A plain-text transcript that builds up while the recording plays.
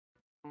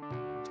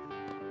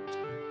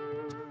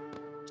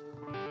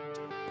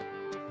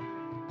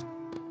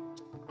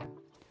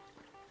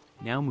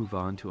Now move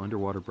on to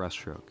underwater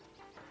breaststroke.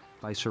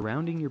 By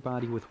surrounding your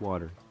body with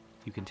water,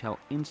 you can tell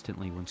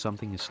instantly when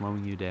something is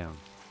slowing you down.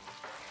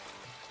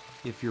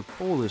 If your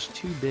pull is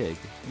too big,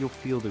 you'll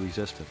feel the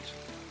resistance.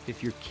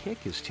 If your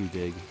kick is too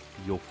big,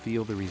 you'll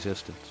feel the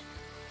resistance.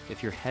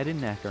 If your head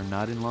and neck are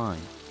not in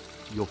line,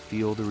 you'll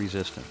feel the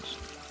resistance.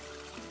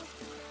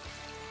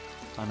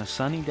 On a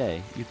sunny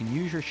day, you can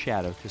use your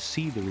shadow to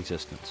see the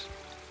resistance.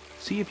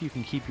 See if you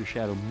can keep your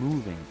shadow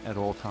moving at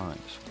all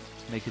times.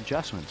 Make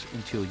adjustments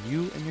until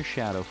you and your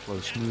shadow flow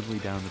smoothly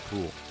down the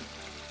pool.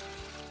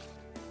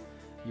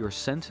 Your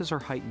senses are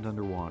heightened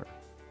underwater,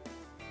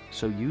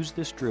 so use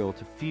this drill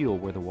to feel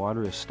where the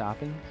water is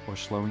stopping or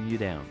slowing you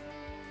down.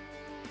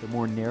 The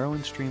more narrow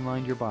and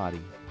streamlined your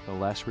body, the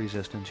less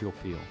resistance you'll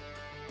feel.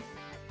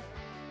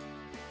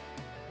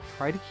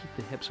 Try to keep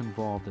the hips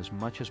involved as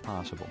much as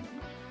possible.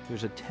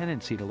 There's a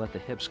tendency to let the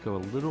hips go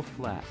a little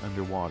flat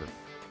underwater.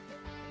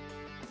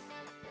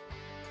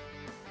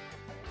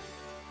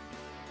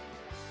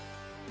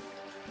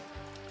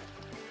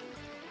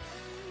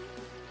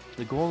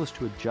 The goal is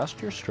to adjust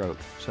your stroke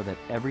so that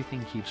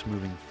everything keeps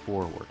moving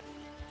forward.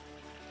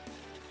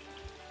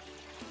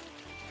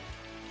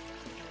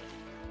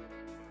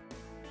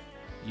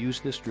 Use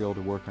this drill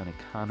to work on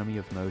economy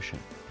of motion.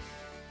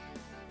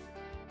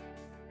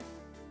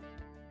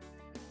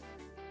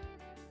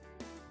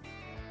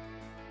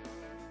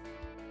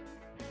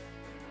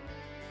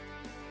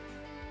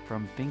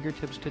 From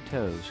fingertips to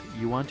toes,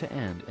 you want to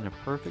end in a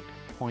perfect,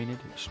 pointed,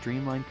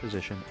 streamlined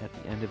position at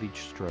the end of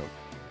each stroke.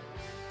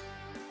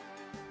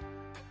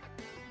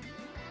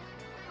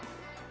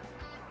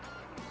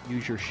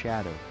 Use your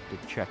shadow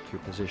to check your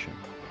position.